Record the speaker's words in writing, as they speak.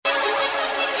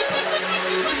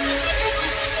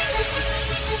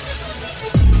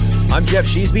I'm Jeff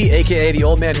Sheesby, a.k.a. the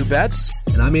old man who bets.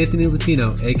 And I'm Anthony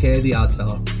Latino, a.k.a. the Odds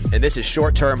Fellow. And this is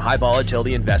Short-Term High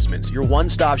Volatility Investments, your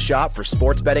one-stop shop for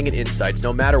sports betting and insights,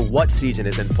 no matter what season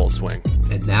is in full swing.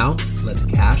 And now, let's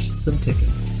cash some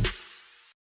tickets.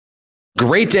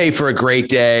 Great day for a great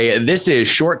day. This is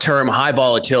Short-Term High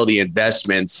Volatility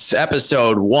Investments,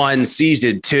 Episode 1,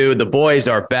 Season 2. The boys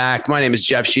are back. My name is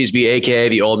Jeff Sheesby, a.k.a.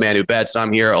 the old man who bets.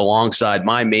 I'm here alongside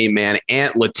my main man,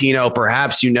 Ant Latino.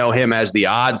 Perhaps you know him as the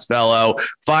Odds Fellow,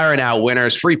 firing out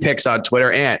winners, free picks on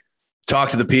Twitter. Ant, talk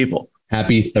to the people.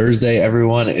 Happy Thursday,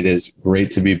 everyone. It is great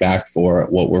to be back for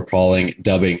what we're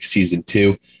dubbing Season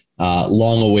 2.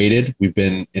 Long awaited. We've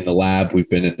been in the lab. We've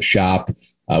been in the shop.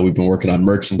 We've been working on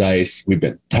merchandise. We've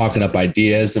been talking up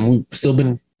ideas, and we've still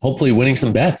been hopefully winning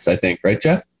some bets, I think. Right,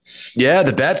 Jeff? Yeah,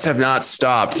 the bets have not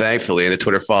stopped, thankfully, and the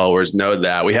Twitter followers know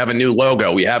that. We have a new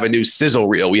logo. We have a new sizzle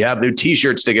reel. We have new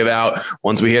T-shirts to give out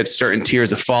once we hit certain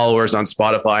tiers of followers on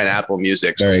Spotify and Apple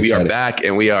Music. So we are back,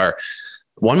 and we are,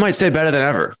 one might say, better than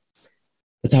ever.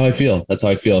 That's how I feel.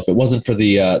 If it wasn't for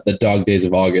the dog days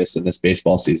of August and this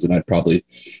baseball season, I'd probably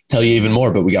tell you even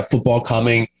more. But we got football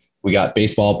coming. We got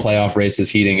baseball playoff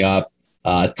races heating up,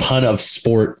 a ton of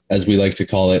sport, as we like to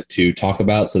call it, to talk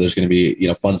about. So there's going to be,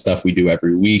 fun stuff we do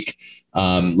every week.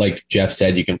 Like Jeff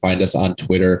said, you can find us on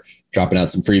Twitter, dropping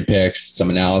out some free picks, some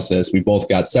analysis. We both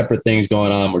got separate things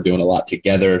going on. We're doing a lot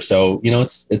together. So,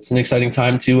 it's an exciting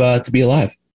time to be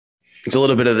alive. It's a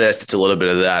little bit of this. It's a little bit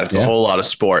of that. It's a whole lot of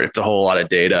sport. It's a whole lot of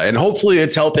data. And hopefully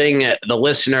it's helping the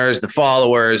listeners, the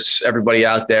followers, everybody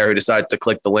out there who decides to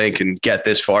click the link and get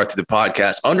this far through the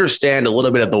podcast, understand a little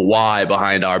bit of the why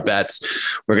behind our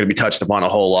bets. We're going to be touching upon a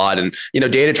whole lot. And,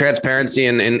 data transparency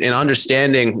and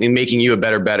understanding and making you a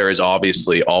better bettor is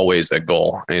obviously always a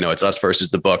goal. It's us versus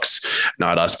the books,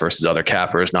 not us versus other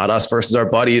cappers, not us versus our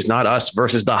buddies, not us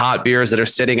versus the hot beers that are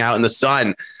sitting out in the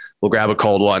sun. We'll grab a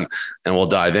cold one and we'll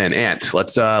dive in. Ant,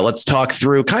 let's talk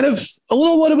through kind of a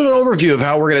little bit of an overview of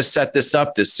how we're going to set this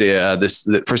up this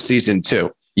for season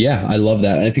 2. Yeah, I love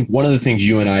that. And I think one of the things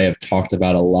you and I have talked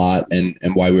about a lot and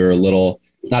why we were a little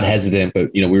not hesitant, but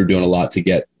we were doing a lot to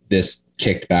get this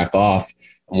kicked back off.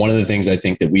 And one of the things I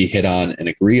think that we hit on and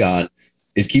agree on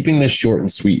is keeping this short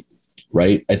and sweet,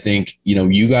 right? I think,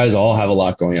 you guys all have a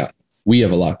lot going on. We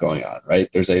have a lot going on, right?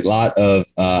 There's a lot of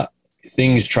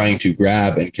things trying to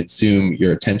grab and consume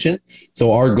your attention.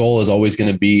 So our goal is always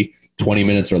going to be 20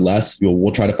 minutes or less.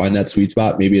 We'll try to find that sweet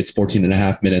spot. Maybe it's 14 and a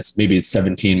half minutes. Maybe it's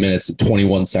 17 minutes and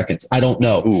 21 seconds. I don't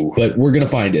know, but we're going to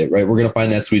find it, right? We're going to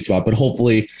find that sweet spot, but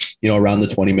hopefully, around the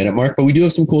 20-minute mark. But we do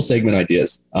have some cool segment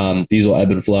ideas. These will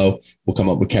ebb and flow. We'll come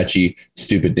up with catchy,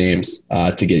 stupid names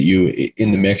to get you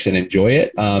in the mix and enjoy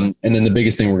it. And then the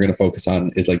biggest thing we're going to focus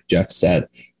on is, like Jeff said,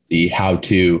 the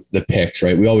how-to, the picks,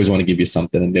 right? We always want to give you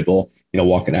something to nibble,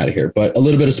 walking out of here. But a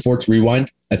little bit of sports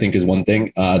rewind, I think, is one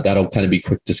thing. That'll kind of be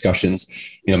quick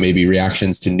discussions, maybe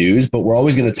reactions to news, but we're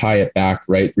always going to tie it back,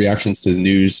 right? Reactions to the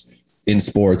news in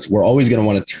sports. We're always going to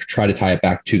want to try to tie it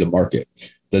back to the market.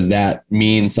 Does that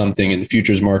mean something in the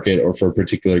futures market or for a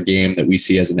particular game that we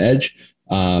see as an edge?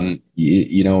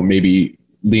 Maybe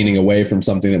leaning away from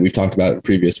something that we've talked about in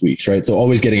previous weeks, right? So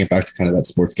always getting it back to kind of that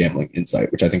sports gambling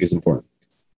insight, which I think is important.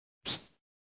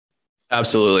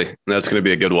 Absolutely. That's going to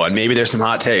be a good one. Maybe there's some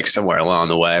hot takes somewhere along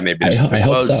the way. Maybe there's some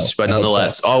quotes, but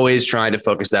nonetheless, always trying to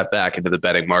focus that back into the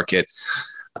betting market,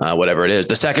 whatever it is.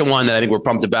 The second one that I think we're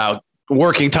pumped about,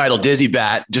 working title Dizzy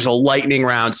Bat, just a lightning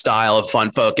round style of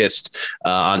fun focused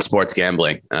on sports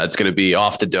gambling. It's going to be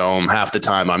off the dome. Half the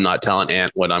time I'm not telling Ant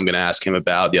what I'm going to ask him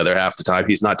about. The other half the time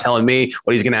he's not telling me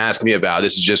what he's going to ask me about.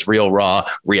 This is just real raw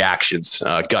reactions,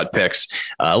 gut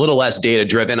picks, a little less data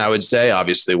driven, I would say.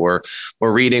 Obviously we're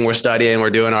reading, we're studying, we're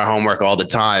doing our homework all the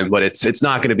time, but it's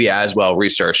not going to be as well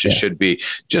researched. It should be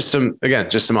just some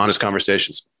honest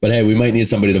conversations. But hey, we might need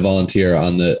somebody to volunteer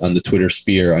on the Twitter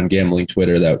sphere, on gambling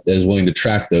Twitter, that is willing to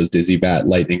track those Dizzy Bat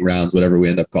lightning rounds, whatever we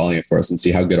end up calling it, for us, and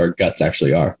see how good our guts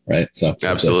actually are. Right. So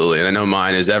absolutely. And I know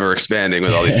mine is ever expanding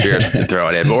with all these beers we're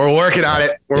throwing in, but we're working on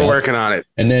it. We're working on it.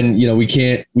 And then, we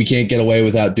can't get away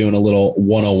without doing a little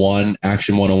 101,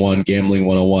 action 101, gambling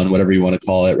 101, whatever you want to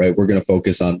call it. Right. We're going to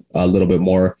focus on a little bit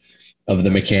more of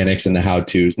the mechanics and the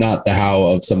how-tos, not the how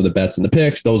of some of the bets and the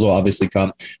picks. Those will obviously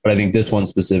come, but I think this one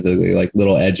specifically, like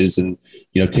little edges and,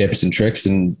 tips and tricks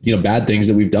and, bad things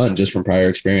that we've done just from prior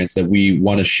experience that we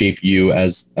want to shape you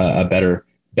as a better,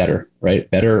 right?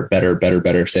 Better.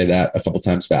 Say that a couple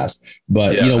times fast,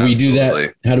 but we absolutely do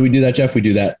that. How do we do that, Jeff? We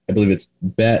do that. I believe it's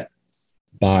bet,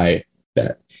 buy,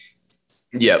 bet.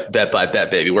 Yep, bet by bet,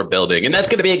 baby. We're building. And that's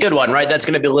going to be a good one, right? That's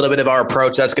going to be a little bit of our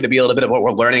approach. That's going to be a little bit of what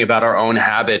we're learning about our own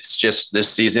habits. Just this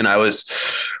season, I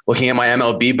was looking at my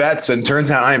MLB bets, and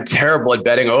turns out I am terrible at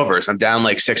betting overs. I'm down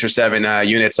like 6 or 7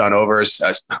 units on overs.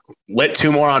 I lit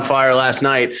 2 more on fire last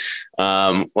night.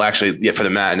 Well, actually, yeah, for the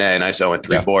matinee, and I saw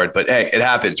 0-3 board. But hey, it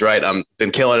happens, right? I've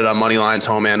been killing it on money lines,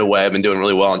 home and away. I've been doing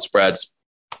really well on spreads.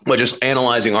 But just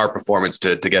analyzing our performance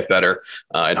to get better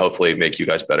and hopefully make you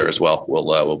guys better as well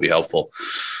will be helpful.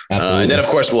 Absolutely. And then, of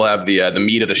course, we'll have the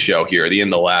meat of the show here, the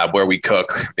In the Lab, where we cook.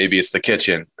 Maybe it's the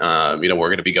kitchen. We're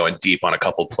going to be going deep on a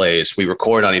couple plays. We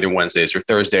record on either Wednesdays or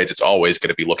Thursdays. It's always going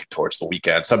to be looking towards the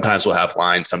weekend. Sometimes we'll have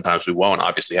lines. Sometimes we won't.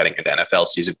 Obviously, heading into NFL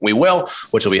season, we will,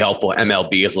 which will be helpful.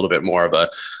 MLB is a little bit more of a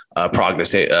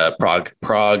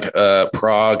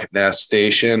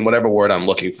prognostation, whatever word I'm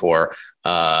looking for,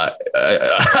 a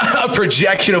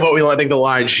projection of what we think the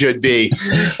line should be.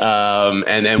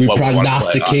 And then we what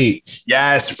prognosticate.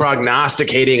 Yes.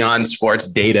 Prognosticating on sports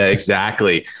data.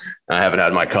 Exactly. I haven't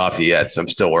had my coffee yet, so I'm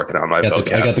still working on my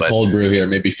vocab. I got the cold brew here,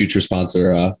 maybe future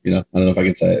sponsor. I don't know if I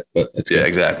can say it, but it's good. Yeah,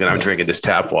 exactly. And I'm drinking this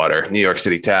tap water, New York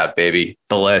City tap, baby.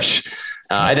 Delish.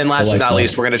 And then last but not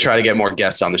least, we're going to try to get more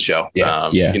guests on the show. We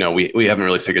haven't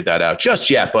really figured that out just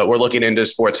yet, but we're looking into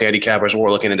sports handicappers.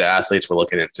 We're looking into athletes. We're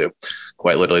looking into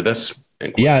quite literally this.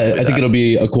 Yeah, I think it'll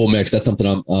be a cool mix. That's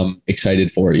something I'm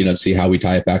excited for, to see how we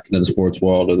tie it back into the sports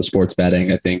world or the sports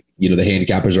betting. I think, the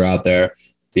handicappers are out there.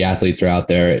 The athletes are out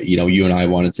there. You and I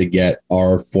wanted to get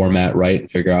our format right and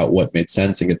figure out what made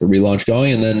sense and get the relaunch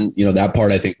going. And then, that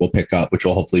part I think we'll pick up, which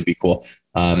will hopefully be cool.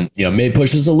 May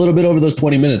push us a little bit over those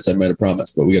 20 minutes. I might have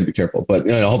promised, but we got to be careful. But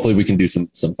hopefully we can do some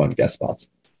fun guest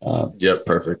spots. Yep.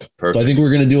 Perfect. So I think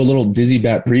we're going to do a little Dizzy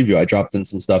Bat preview. I dropped in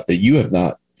some stuff that you have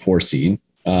not foreseen.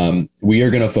 We are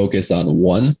going to focus on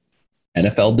one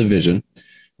NFL division.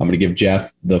 I'm going to give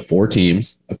Jeff the 4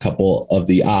 teams, a couple of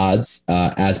the odds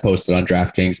as posted on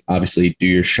DraftKings. Obviously, do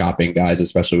your shopping, guys,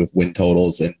 especially with win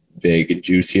totals and vig and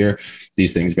juice here.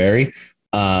 These things vary.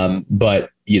 But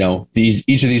each of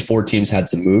these 4 teams had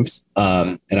some moves.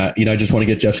 And I just want to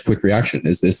get Jeff's quick reaction.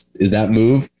 Is that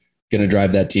move going to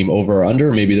drive that team over or under?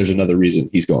 Or maybe there's another reason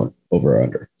he's going over or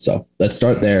under. So let's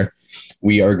start there.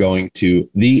 We are going to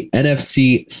the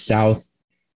NFC South.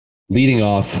 Leading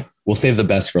off, we'll save the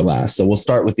best for last. So we'll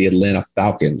start with the Atlanta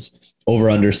Falcons. Over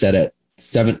under set at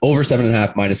over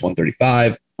 7.5 minus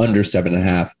 135, under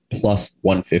 7.5 plus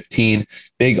 115.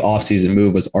 Big offseason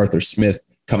move was Arthur Smith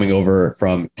coming over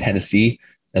from Tennessee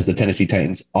as the Tennessee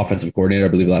Titans offensive coordinator, I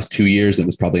believe the last 2 years, and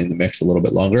was probably in the mix a little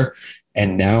bit longer.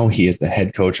 And now he is the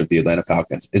head coach of the Atlanta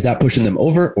Falcons. Is that pushing them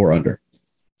over or under?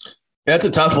 That's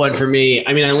a tough one for me.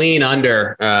 I mean, I lean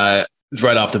under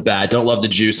right off the bat. Don't love the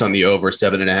juice on the over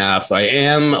 7.5. I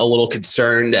am a little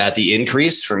concerned at the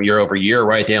increase from year over year,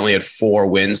 right? They only had 4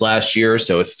 wins last year.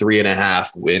 So a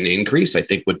 3.5 win increase, I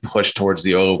think, would push towards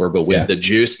the over. But with the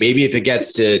juice, maybe if it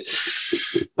gets to,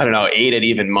 8 at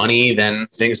even money, then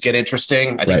things get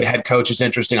interesting. I think the head coach is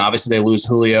interesting. Obviously, they lose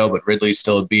Julio, but Ridley's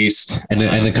still a beast. And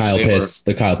the Kyle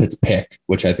Pitts pick,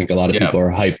 which I think a lot of people are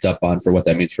hyped up on for what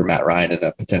that means for Matt Ryan and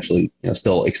a potentially,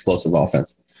 still explosive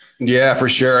offense. Yeah, for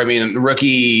sure. I mean,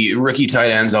 rookie tight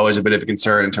end's always a bit of a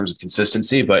concern in terms of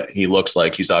consistency, but he looks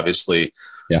like he's obviously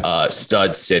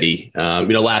stud city.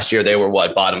 Last year they were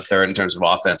bottom third in terms of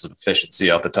offensive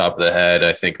efficiency off the top of the head.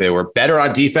 I think they were better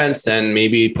on defense than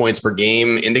maybe points per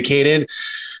game indicated.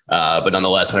 But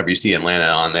nonetheless, whenever you see Atlanta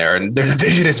on there, and their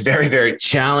division is very, very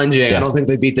challenging. I don't think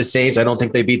they beat the Saints. I don't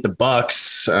think they beat the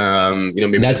Bucks.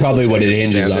 Maybe that's probably what it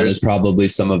hinges on, is probably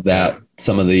some of the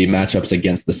matchups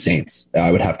against the Saints.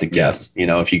 I would have to guess,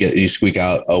 if you squeak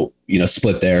out,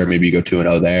 split there, maybe you go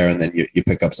 2-0 there, and then you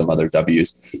pick up some other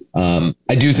W's.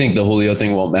 I do think the Julio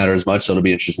thing won't matter as much. So it'll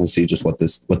be interesting to see just what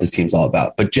this team's all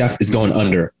about. But Jeff is going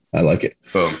under. I like it.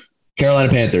 Boom. Carolina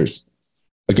Panthers.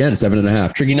 Again,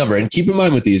 7.5, tricky number. And keep in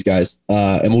mind with these guys,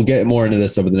 and we'll get more into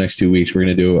this over the next 2 weeks. We're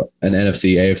going to do an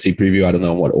NFC, AFC preview. I don't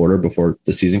know in what order before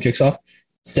the season kicks off.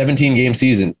 17 game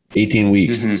season, 18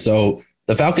 weeks. Mm-hmm. So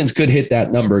the Falcons could hit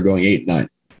that number going 8-9,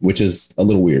 which is a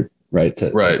little weird, right? To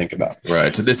think about.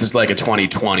 Right. So this is like a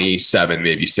 2027,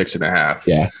 maybe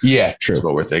 6.5. Yeah. True. That's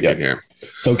what we're thinking here.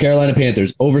 So Carolina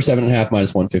Panthers over 7.5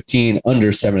 minus 115, under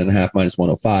 7.5 minus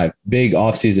 105. Big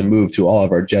offseason move to all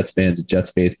of our Jets fans and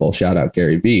Jets faithful. Shout out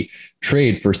Gary V.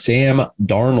 Trade for Sam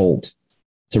Darnold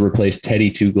to replace Teddy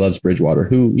Two Gloves Bridgewater,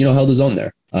 who, held his own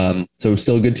there. So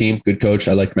still a good team, good coach.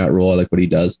 I like Matt Rule. I like what he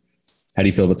does. How do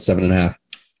you feel about the 7.5?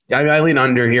 Yeah, I mean, I lean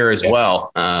under here as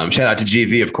well. Shout out to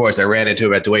GV, of course. I ran into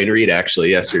him at Dwayne Reed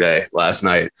actually last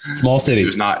night. Small city.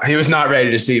 He was not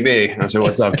ready to see me. I said,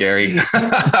 "What's up, Gary?"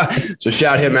 So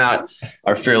shout him out,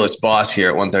 our fearless boss here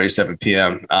at 1:37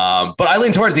 p.m. But I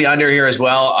lean towards the under here as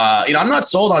well. I'm not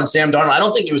sold on Sam Darnold. I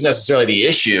don't think he was necessarily the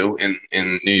issue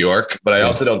in New York, but I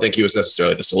also don't think he was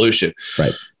necessarily the solution.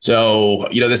 Right. So,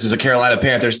 this is a Carolina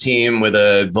Panthers team with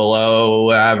a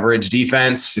below average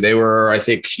defense. They were, I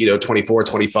think,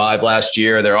 24-25 last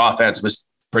year. Their offense was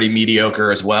pretty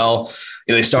mediocre as well.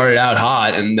 They started out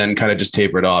hot and then kind of just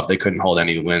tapered off. They couldn't hold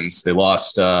any wins. They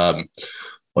lost,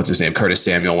 what's his name? Curtis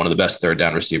Samuel, one of the best third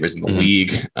down receivers in the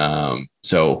league.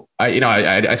 So I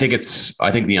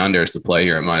think the under is the play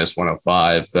here at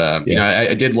 -105.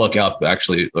 I did look up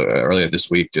actually earlier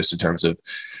this week, just in terms of,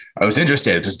 I was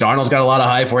interested because Darnold's got a lot of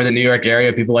hype. We're in the New York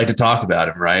area. People like to talk about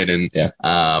him, right? And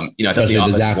especially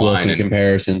the Zach Wilson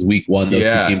comparisons. Week 1, those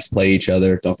two teams play each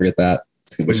other. Don't forget that.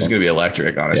 Which is going to be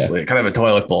electric, honestly. Kind of a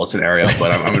toilet bowl scenario,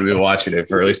 but I'm going to be watching it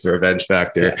for at least the revenge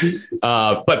factor.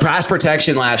 But pass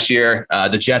protection last year,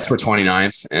 the Jets were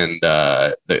 29th and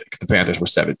the Panthers were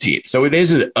 17th. So it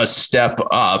is a step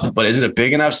up, but is it a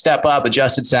big enough step up?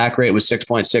 Adjusted sack rate was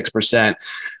 6.6%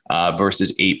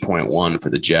 versus 8.1 for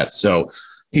the Jets. So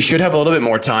he should have a little bit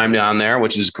more time down there,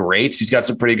 which is great. He's got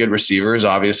some pretty good receivers,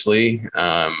 obviously.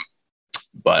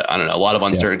 But I don't know, a lot of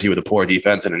uncertainty with a poor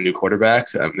defense and a new quarterback.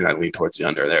 I lean towards the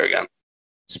under there again.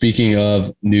 Speaking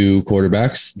of new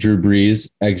quarterbacks, Drew Brees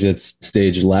exits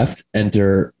stage left.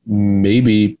 Enter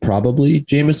probably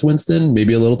Jameis Winston,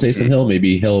 maybe a little Taysom Hill.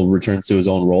 Maybe Hill returns to his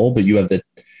own role. But you have the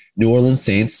New Orleans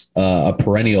Saints, a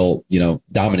perennial,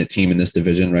 dominant team in this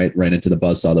division, right? Ran into the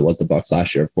buzzsaw that was the Bucs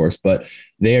last year, of course. But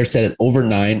they are set at over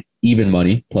 9 even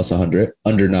money plus 100,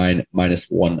 under 9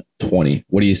 -120.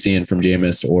 What are you seeing from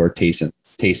Jameis or Taysom?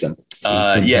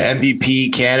 MVP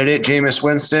candidate, Jameis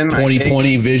Winston.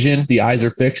 2020 vision. The eyes are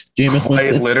fixed. Jameis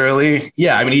Winston. Literally.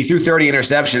 Yeah. I mean, he threw 30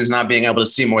 interceptions, not being able to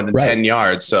see more than 10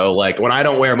 yards. So when I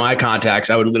don't wear my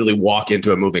contacts, I would literally walk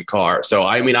into a moving car. So,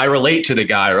 I relate to the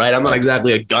guy, right? I'm not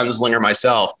exactly a gunslinger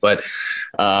myself, but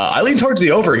I lean towards the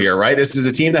over here, right? This is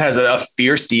a team that has a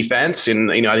fierce defense.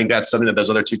 And, I think that's something that those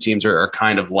other two teams are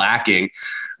kind of lacking.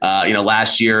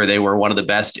 Last year they were one of the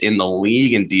best in the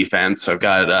league in defense. I've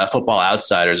got Football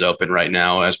Outsiders open right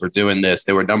now as we're doing this.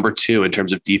 They were number 2 in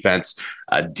terms of defense,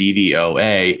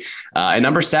 DVOA, and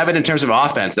number 7 in terms of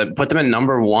offense. That put them at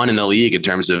number 1 in the league in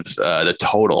terms of the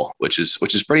total, which is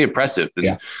pretty impressive.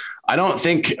 And I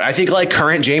think like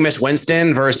current Jameis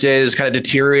Winston versus kind of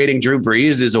deteriorating Drew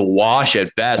Brees is a wash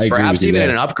at best, perhaps even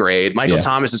an upgrade. Michael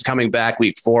Thomas is coming back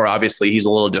week 4. Obviously he's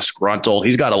a little disgruntled.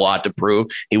 He's got a lot to prove.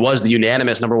 He was the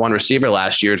unanimous number 1 receiver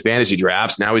last year at fantasy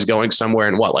drafts. Now he's going somewhere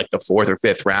in the 4th or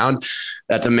 5th round.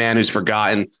 That's a man who's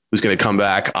forgotten, who's going to come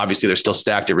back. Obviously they're still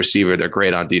stacked at receiver. They're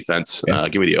great on defense.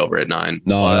 Give me the over at 9.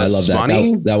 No, I love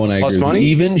that. That one I agree with.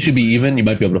 Even should be even. You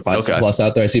might be able to find some plus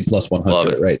out there. I see plus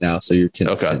 100 right now. So you're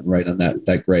right on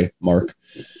that gray mark.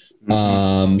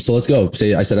 So let's go.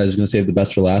 I said I was going to save the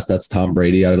best for last. That's Tom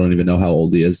Brady. I don't even know how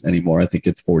old he is anymore. I think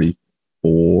it's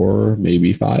 44,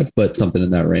 maybe 5, but something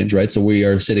in that range, right? So we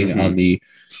are sitting on the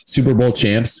Super Bowl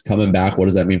champs coming back. What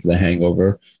does that mean for the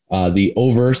hangover? The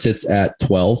over sits at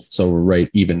 12. So we're right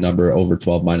even number, over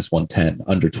 12 -110,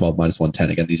 under 12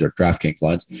 -110. Again, these are DraftKings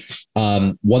lines.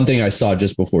 One thing I saw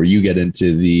just before you get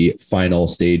into the final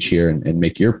stage here and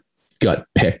make your gut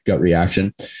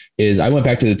reaction is I went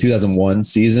back to the 2001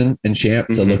 season and champ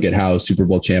to look at how Super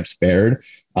Bowl champs fared.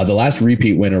 The last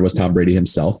repeat winner was Tom Brady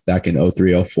himself back in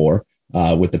 03-04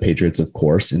 with the Patriots, of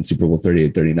course, in Super Bowl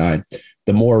 38-39.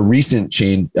 The more recent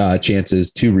chances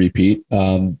to repeat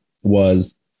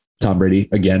was Tom Brady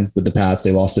again with the Pats.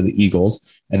 They lost to the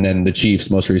Eagles, and then the Chiefs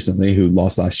most recently, who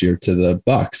lost last year to the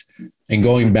Bucs. And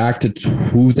going back to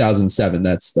 2007,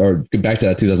 or back to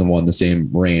that 2001, the same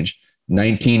range.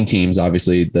 19 teams,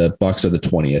 obviously the Bucs are the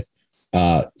 20th,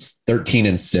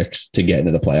 13-6 to get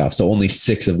into the playoffs. So only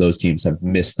 6 of those teams have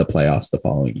missed the playoffs the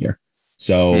following year.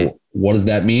 So what does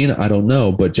that mean? I don't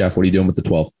know. But Jeff, what are you doing with the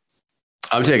 12?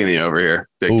 I'm taking the over here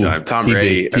big time. Tom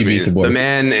Brady, the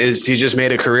man he's just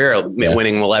made a career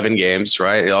winning 11 games,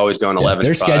 right? He's always going 11.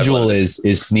 Their schedule is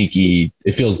sneaky.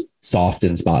 It feels soft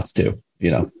in spots too,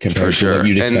 compared to what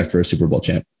you'd expect for a Super Bowl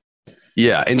champ.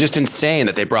 Yeah. And just insane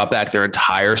that they brought back their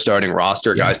entire starting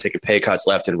roster, guys taking pay cuts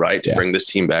left and right to bring this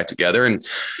team back together. And,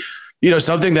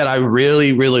 something that I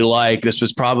really, really like, this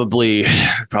was probably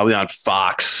on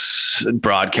Fox Fox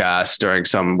broadcast during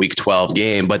some Week 12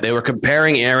 game, but they were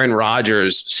comparing Aaron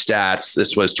Rodgers' stats.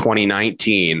 This was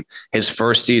 2019, his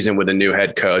first season with a new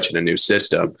head coach and a new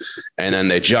system. And then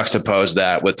they juxtaposed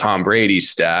that with Tom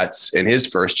Brady's stats in his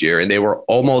first year, and they were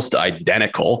almost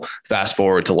identical. Fast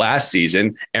forward to last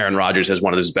season, Aaron Rodgers has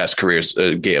one of his best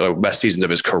best seasons of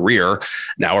his career.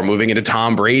 Now we're moving into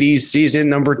Tom Brady's season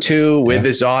number 2 with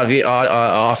this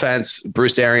offense.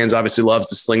 Bruce Arians obviously loves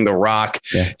to sling the rock.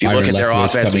 Yeah. If you look at their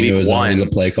offense, week 1, he's a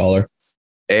play caller.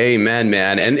 Amen,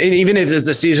 man. And even as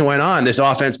the season went on, this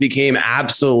offense became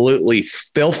absolutely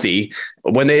filthy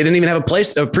when they didn't even have a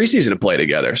preseason to play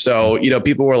together. So,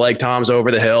 people were like, Tom's over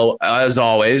the hill, as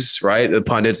always, right? The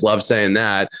pundits love saying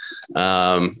that.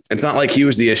 It's not like he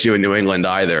was the issue in New England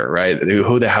either, right?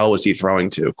 Who the hell was he throwing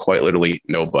to? Quite literally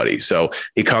nobody. So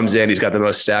he comes in, he's got the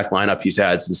most stacked lineup he's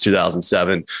had since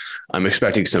 2007. I'm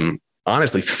expecting some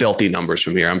honestly filthy numbers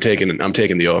from here. I'm taking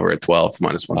the over at 12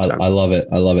 -110. I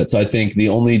love it. So I think the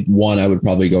only one I would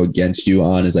probably go against you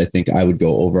on is I think I would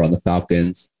go over on the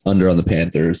Falcons, under on the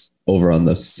Panthers, over on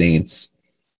the Saints,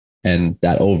 and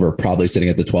that over probably sitting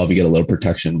at the 12. You get a little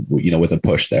protection, with a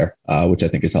push there, which I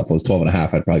think is helpful. It's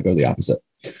 12.5. I'd probably go the opposite.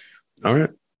 All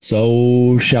right.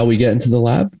 So shall we get into the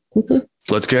lab quickly?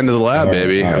 Let's get into the lab,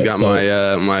 baby. I've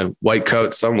got my white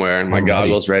coat somewhere and my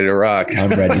goggles ready to rock.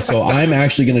 I'm ready. So I'm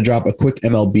actually going to drop a quick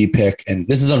MLB pick. And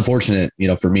this is unfortunate,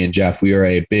 for me and Jeff. We are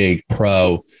a big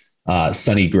pro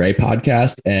Sonny Gray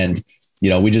podcast. And,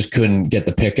 we just couldn't get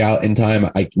the pick out in time.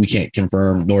 We can't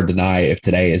confirm nor deny if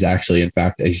today is actually, in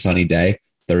fact, a sunny day,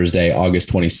 Thursday, August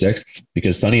 26th,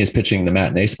 because Sonny is pitching the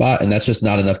matinee spot. And that's just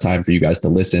not enough time for you guys to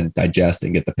listen, digest,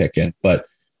 and get the pick in. But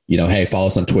hey, follow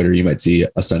us on Twitter. You might see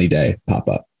a sunny day pop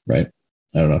up, right?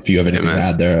 I don't know if you have anything to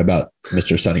add there about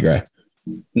Mr. Sonny Gray.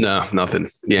 No, nothing.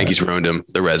 The Yankees ruined him.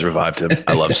 The Reds revived him.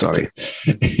 I love Sonny.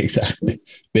 Exactly.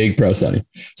 Big pro Sonny.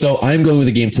 So I'm going with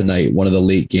a game tonight, one of the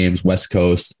late games, West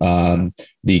Coast,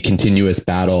 the continuous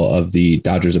battle of the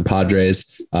Dodgers and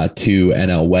Padres, 2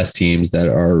 NL West teams that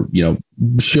are,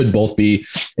 should both be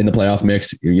in the playoff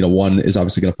mix. One is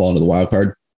obviously going to fall into the wild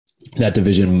card. That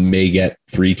division may get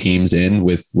 3 teams in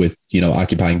with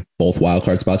occupying both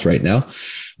wildcard spots right now.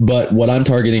 But what I'm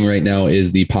targeting right now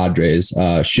is the Padres,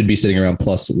 should be sitting around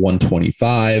plus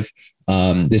 125.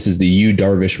 This is the Yu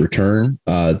Darvish return.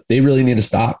 They really need to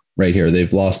stop right here.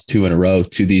 They've lost 2 in a row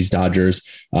to these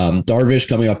Dodgers. Darvish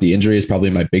coming off the injury is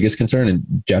probably my biggest concern,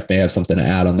 and Jeff may have something to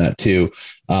add on that too.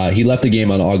 He left the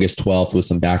game on August 12th with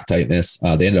some back tightness.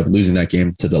 They ended up losing that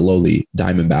game to the lowly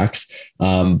Diamondbacks.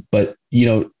 But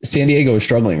San Diego is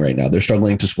struggling right now. They're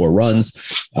struggling to score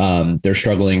runs. They're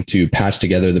struggling to patch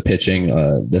together the pitching.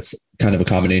 That's kind of a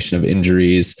combination of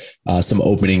injuries, some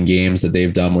opening games that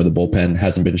they've done where the bullpen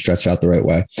hasn't been stretched out the right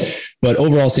way. But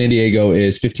overall, San Diego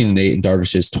is 15-8 and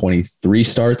Darvish's 23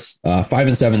 starts,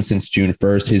 5-7 since June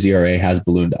 1st. His ERA has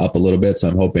ballooned up a little bit, so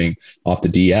I'm hoping off the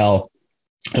DL.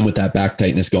 And with that back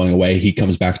tightness going away, he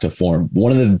comes back to form.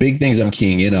 One of the big things I'm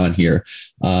keying in on here,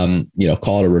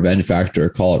 call it a revenge factor,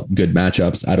 call it good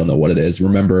matchups. I don't know what it is.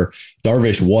 Remember,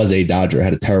 Darvish was a Dodger,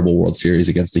 had a terrible World Series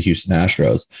against the Houston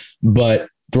Astros, but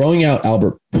throwing out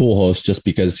Albert Pujols just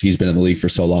because he's been in the league for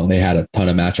so long, they had a ton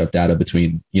of matchup data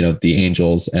between, the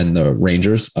Angels and the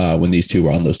Rangers when these two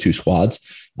were on those 2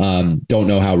 squads. Don't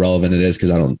know how relevant it is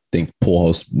because I don't think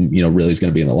Pujols, really is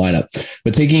going to be in the lineup.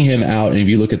 But taking him out, and if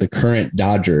you look at the current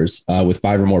Dodgers with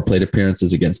 5 or more plate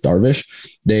appearances against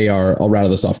Darvish, they are, I'll rattle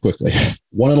this off quickly: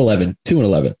 1-11,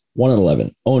 2-11,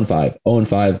 1-11, 0-5,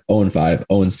 0-5, 0-5,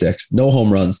 0-6, no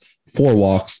home runs, 4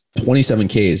 walks, 27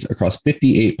 Ks across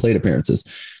 58 plate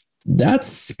appearances.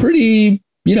 That's pretty,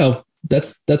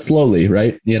 that's slowly,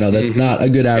 right? That's not a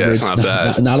good average.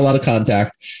 Not a lot of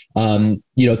contact.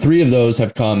 3 of those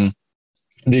have come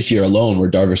this year alone where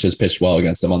Darvish has pitched well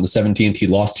against them. On the 17th, he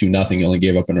lost 2-0. He only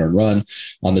gave up an earned run.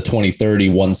 On the 23rd, he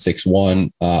won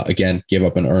 6-1. Again, gave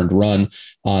up an earned run.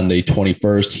 On the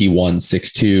 21st, he won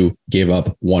 6-2, gave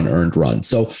up 1 earned run.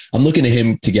 So I'm looking at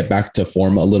him to get back to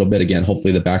form a little bit. Again,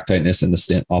 hopefully the back tightness and the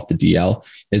stint off the DL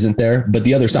isn't there. But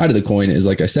the other side of the coin is,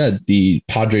 like I said, the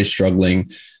Padres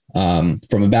struggling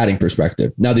from a batting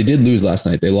perspective. Now, they did lose last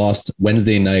night. They lost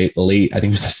Wednesday night late. I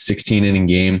think it was a 16 inning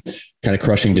game, kind of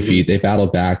crushing defeat. They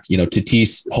battled back.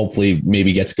 Tatis hopefully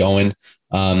maybe gets going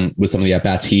with some of the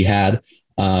at-bats he had.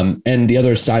 And the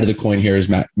other side of the coin here is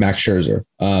Max Scherzer,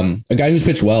 a guy who's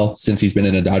pitched well since he's been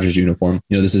in a Dodgers uniform.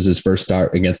 This is his first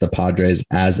start against the Padres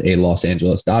as a Los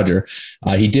Angeles Dodger.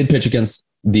 He did pitch against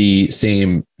the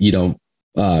same,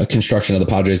 construction of the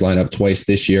Padres lineup twice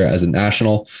this year as a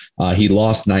national. He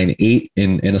lost 9-8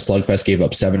 in a slugfest, gave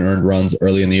up 7 earned runs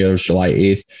early in the year. It was July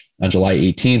 8th. On July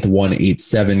 18th, won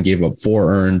 8-7, gave up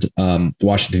 4 earned.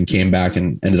 Washington came back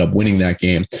and ended up winning that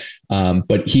game.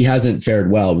 But he hasn't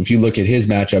fared well. If you look at his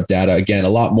matchup data, again, a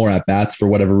lot more at bats for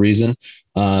whatever reason.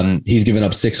 He's given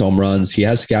up 6 home runs. He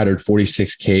has scattered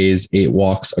 46 Ks, 8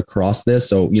 walks across this.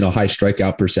 So, high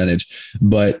strikeout percentage,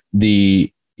 but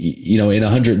in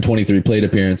 123 plate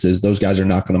appearances, those guys are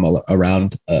knocking them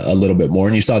around a little bit more.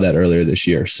 And you saw that earlier this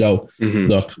year. So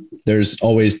look, there's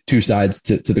always 2 sides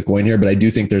to the coin here, but I do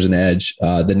think there's an edge.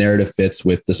 The narrative fits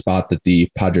with the spot that the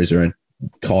Padres are in.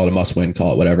 Call it a must win,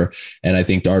 call it whatever. And I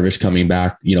think Darvish coming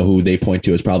back, who they point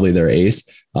to as probably their ace,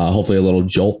 hopefully a little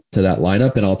jolt to that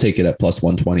lineup. And I'll take it at plus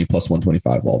 120, plus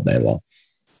 125 all day long.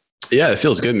 Yeah, it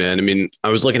feels good, man. I mean, I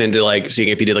was looking into seeing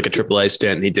if he did a AAA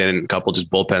stint. He did in a couple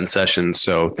just bullpen sessions.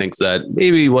 So think that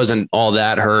maybe he wasn't all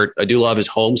that hurt. I do love his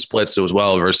home splits as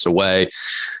well versus away.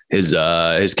 His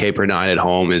K per 9 at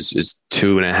home is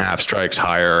 2.5 strikes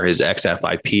higher. His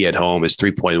xFIP at home is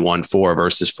 3.14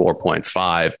 versus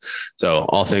 4.5. So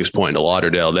all things point to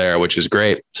Lauderdale there, which is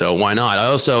great. So why not? I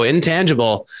also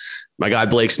intangible. My guy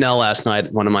Blake Snell last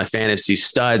night, one of my fantasy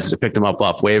studs. I picked him up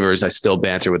off waivers. I still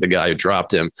banter with the guy who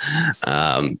dropped him.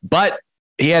 But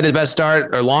he had the best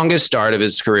start or longest start of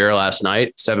his career last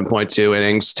night, 7.2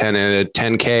 innings,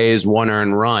 10 Ks, 1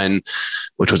 earned run,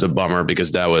 which was a bummer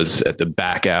because that was at the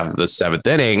back half of the 7th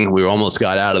inning. We almost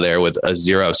got out of there with a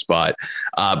 0 spot.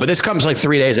 But this comes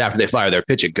 3 days after they fire their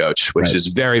pitching coach, which is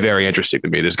very, very interesting to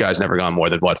me. This guy's never gone more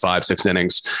than 5-6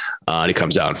 innings. And he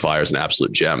comes out and fires an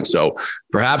absolute gem. So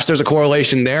perhaps there's a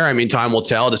correlation there. I mean, time will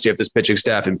tell to see if this pitching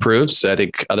staff improves. I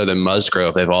think other than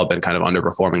Musgrove, they've all been kind of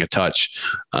underperforming a touch.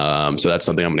 So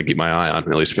that's something I'm going to keep my eye on,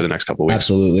 at least for the next couple of weeks.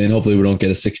 Absolutely. And hopefully we don't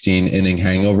get a 16 inning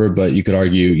hangover, but you could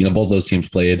argue, both those teams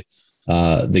played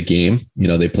the game,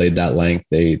 they played that length.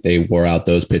 They wore out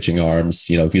those pitching arms.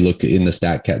 If you look in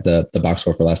the the box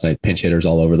score for last night, pinch hitters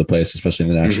all over the place, especially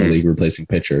in the National League replacing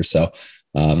pitchers. So,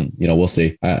 we'll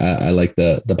see. I like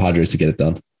the Padres to get it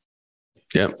done.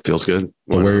 Yeah, feels good.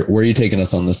 So where are you taking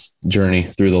us on this journey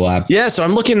through the lab? Yeah, so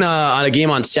I'm looking on a game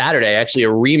on Saturday, actually a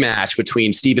rematch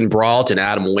between Steven Brault and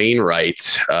Adam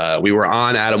Wainwright. We were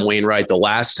on Adam Wainwright the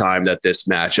last time that this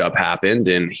matchup happened,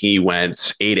 and he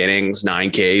went 8 innings, 9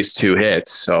 Ks, 2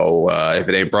 hits. So if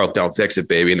it ain't broke, don't fix it,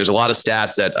 baby. And there's a lot of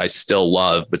stats that I still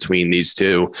love between these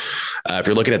two. If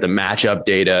you're looking at the matchup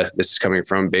data, this is coming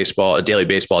from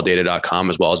dailybaseball.data.com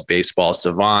as well as Baseball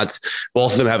Savant.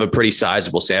 Both of them have a pretty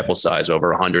sizable sample size,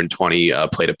 over 120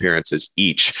 plate appearances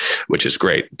each, which is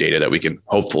great data that we can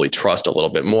hopefully trust a little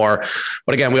bit more.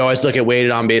 But again, we always look at weighted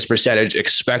on base percentage,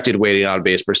 expected weighted on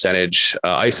base percentage,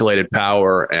 isolated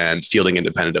power, and fielding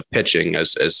independent of pitching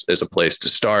as a place to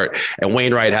start. And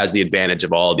Wainwright has the advantage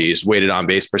of all of these. Weighted on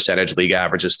base percentage, league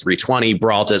average is 320.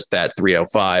 Brault is at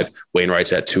 305.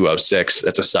 Wainwright's at 206.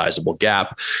 That's a sizable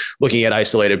gap. Looking at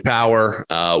isolated power,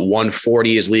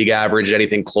 140 is league average.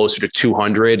 Anything closer to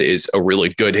 200 is a really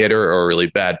good hitter or a really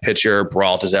bad pitcher.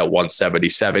 Brault is at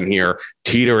 177 here,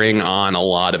 teetering on a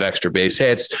lot of extra base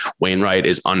hits. Wainwright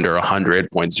is under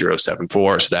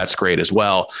 100.074, so that's great as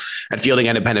well. And fielding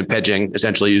independent pitching,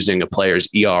 essentially using a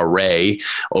player's ERA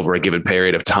over a given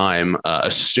period of time,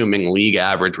 assuming league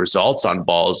average results on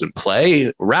balls in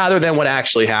play rather than what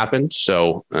actually happened.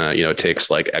 So, it takes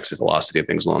exit velocity and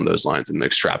things along those lines and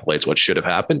extrapolates what should have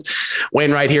happened.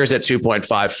 Wainwright here is at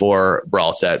 2.54,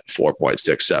 Brault's at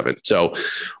 4.67. So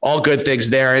all good things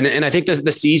there. And I think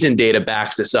the season data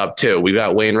backs this up too. We've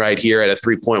got Wainwright here at a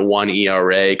 3.1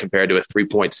 ERA compared to a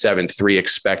 3.73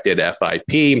 expected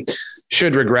FIP.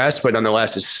 Should regress, but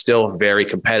nonetheless is still very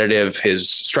competitive. His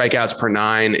strikeouts per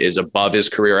 9 is above his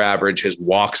career average. His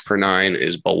walks per 9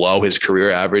 is below his career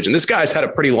average. And this guy's had a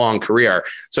pretty long career.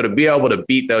 So to be able to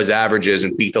beat those averages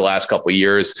and beat the last couple of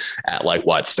years at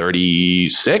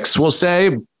 36, we'll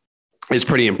say, is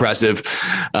pretty impressive.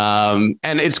 And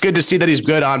it's good to see that he's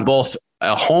good on both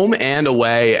home and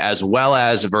away, as well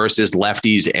as versus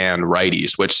lefties and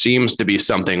righties, which seems to be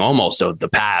something almost of the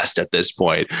past at this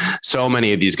point. So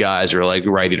many of these guys are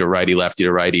righty to righty, lefty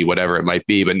to righty, whatever it might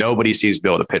be, but nobody seems to be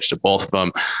able to pitch to both of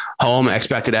them. Home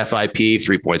expected FIP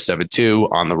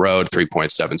 3.72, on the road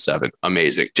 3.77.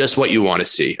 Amazing. Just what you want to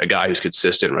see. A guy who's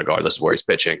consistent regardless of where he's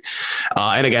pitching.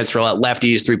 And against for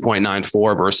lefties,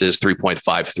 3.94 versus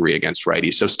 3.53 against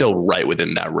righties. So still right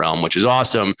within that realm, which is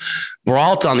awesome.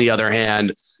 Brault, on the other hand,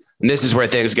 And this is where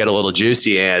things get a little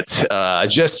juicy, and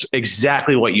just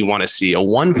exactly what you want to see. A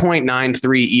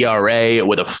 1.93 ERA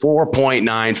with a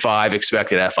 4.95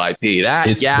 expected FIP.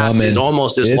 That gap is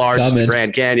almost as large as the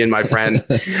Grand Canyon, my friend.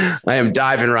 I am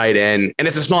diving right in. And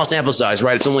it's a small sample size,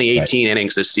 right? It's only 18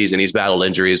 innings this season. He's battled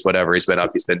injuries, whatever. He's been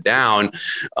up, he's been down.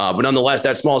 But nonetheless,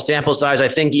 that small sample size, I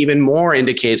think even more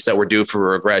indicates that we're due for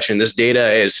a regression. This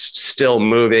data is still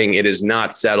moving. It is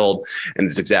not settled, and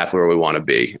it's exactly where we want to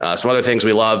be. Some other things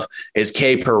we love. His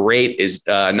K per rate is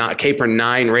not K per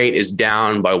 9 rate is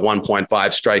down by 1.5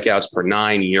 strikeouts per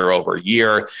 9 year over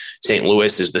year. St.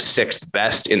 Louis is the 6th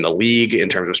best in the league in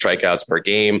terms of strikeouts per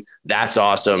game. That's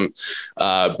awesome.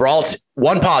 Brault,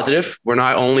 one positive. We're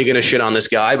not only going to shit on this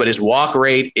guy, but his walk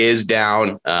rate is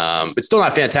down. It's still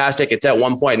not fantastic. It's at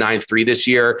 1.93 this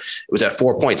year. It was at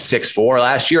 4.64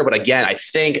 last year. But again, I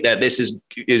think that this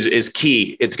is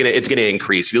key. It's gonna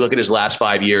increase. If you look at his last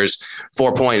 5 years,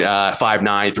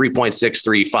 4.59,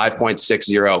 3.63,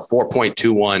 5.60,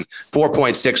 4.21,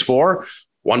 4.64.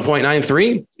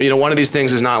 1.93. One of these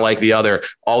things is not like the other.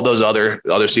 All those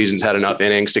other seasons had enough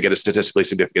innings to get a statistically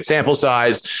significant sample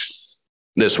size.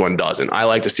 This one doesn't. I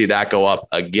like to see that go up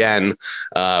again,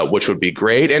 which would be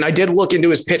great. And I did look into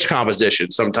his pitch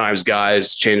composition. Sometimes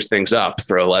guys change things up,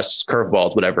 throw less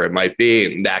curveballs, whatever it might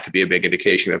be. And that could be a big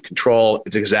indication of control.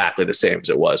 It's exactly the same as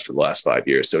it was for the last 5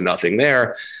 years. So nothing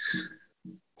there.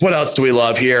 What else do we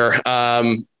love here?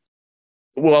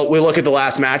 Well, we look at the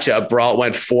last matchup. Brault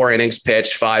went 4 innings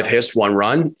pitched, 5 hits, 1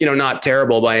 run. Not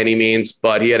terrible by any means,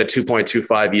 but he had a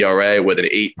 2.25 ERA with an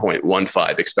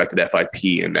 8.15 expected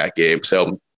FIP in that game.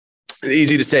 So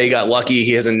easy to say he got lucky.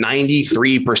 He has a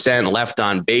 93% left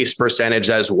on base percentage.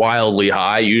 That is wildly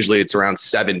high. Usually it's around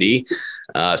 70.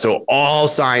 So all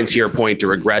signs here point to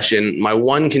regression. My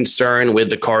one concern with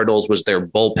the Cardinals was their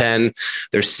bullpen.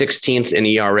 They're 16th in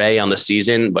ERA on the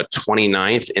season, but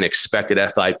 29th in expected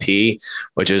FIP,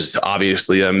 which is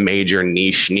obviously a major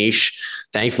niche.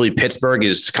 Thankfully, Pittsburgh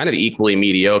is kind of equally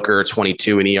mediocre,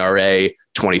 22 in ERA,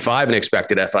 25 in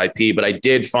expected FIP. But I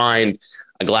did find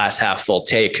a glass half full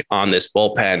take on this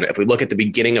bullpen. If we look at the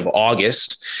beginning of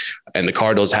August, and the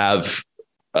Cardinals have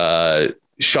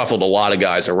shuffled a lot of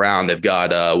guys around. They've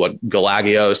got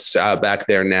Gallegos back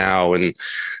there now, and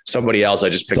somebody else I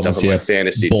just picked up on my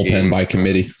fantasy bullpen team by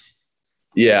committee.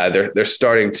 Yeah, they're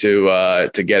starting to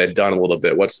get it done a little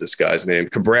bit. What's this guy's name?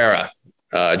 Cabrera.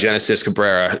 Genesis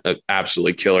Cabrera, an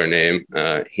absolutely killer name.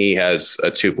 He has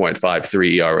a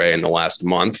 2.53 ERA in the last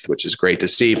month, which is great to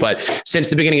see. But since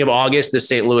the beginning of August, the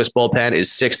St. Louis bullpen is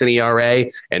 6th in ERA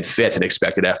and 5th in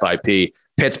expected FIP.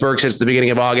 Pittsburgh, since the beginning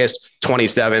of August,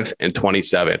 27th and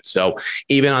 27th. So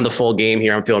even on the full game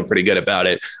here, I'm feeling pretty good about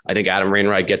it. I think Adam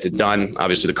Wainwright gets it done.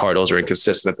 Obviously, the Cardinals are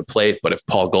inconsistent at the plate, but if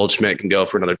Paul Goldschmidt can go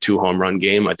for another 2 home run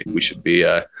game, I think we should be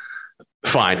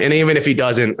fine. And even if he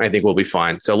doesn't, I think we'll be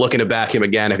fine. So looking to back him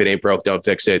again. If it ain't broke, don't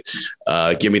fix it.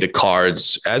 Give me the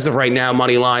Cards. As of right now,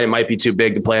 money line, it might be too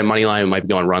big to play a money line. We might be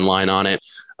going run line on it.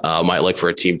 Might look for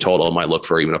a team total. Might look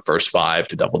for even a first 5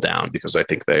 to double down, because I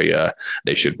think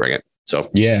they should bring it. So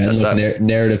yeah, and look,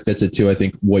 narrative fits it too. I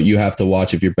think what you have to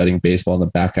watch if you're betting baseball in the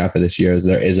back half of this year is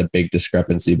there is a big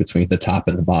discrepancy between the top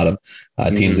and the bottom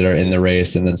teams that are in the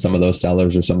race, and then some of those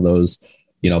sellers or some of those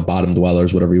bottom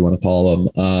dwellers, whatever you want to call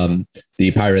them.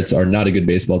 The Pirates are not a good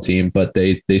baseball team, but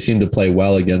they seem to play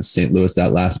well against St. Louis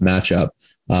that last matchup,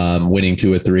 winning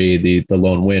 2 of 3. The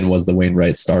lone win was the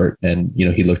Wainwright start, and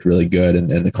he looked really good, and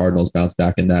the Cardinals bounced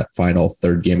back in that final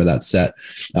 3rd game of that set.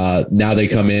 Now they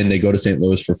come in, they go to St.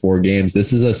 Louis for 4 games.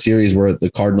 This is a series where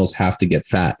the Cardinals have to get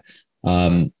fat.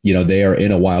 They are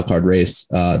in a wild card race.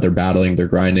 They're battling, they're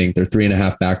grinding. They're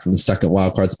 3.5 back from the 2nd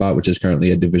wild card spot, which is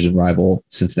currently a division rival,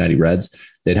 Cincinnati Reds.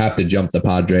 They'd have to jump the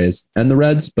Padres and the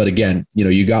Reds. But again,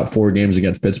 you got 4 games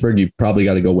against Pittsburgh. You probably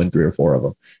got to go win 3 or 4 of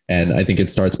them. And I think it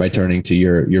starts by turning to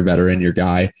your veteran, your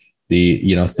guy, the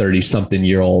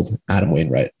 30-something-year-old Adam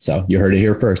Wainwright. So you heard it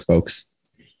here first, folks.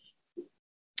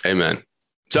 Amen.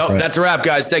 So that's a wrap,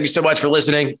 guys. Thank you so much for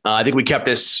listening. I think we kept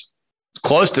this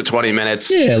close to 20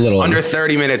 minutes. Yeah, a little under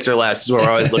 30 minutes or less is what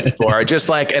we're always looking for. Just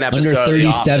like an episode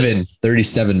under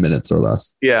 37 minutes or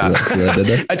less. Yeah.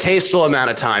 A tasteful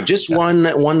amount of time. Just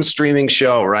one streaming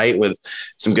show, right? With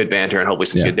some good banter and hopefully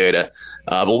some good data.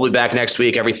 We'll be back next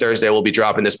week. Every Thursday, we'll be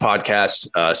dropping this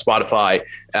podcast, Spotify,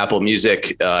 Apple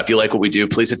Music. If you like what we do,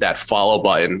 please hit that follow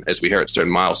button as we hit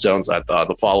certain milestones.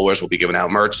 The followers will be giving out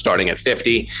merch starting at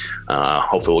 50.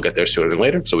 Hopefully we'll get there sooner than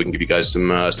later so we can give you guys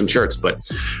some shirts. But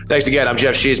thanks again. I'm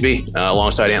Jeff Sheesby,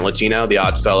 alongside Ant Latino, the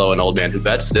odds fellow and old man who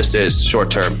bets. This is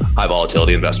short-term, high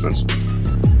volatility investments.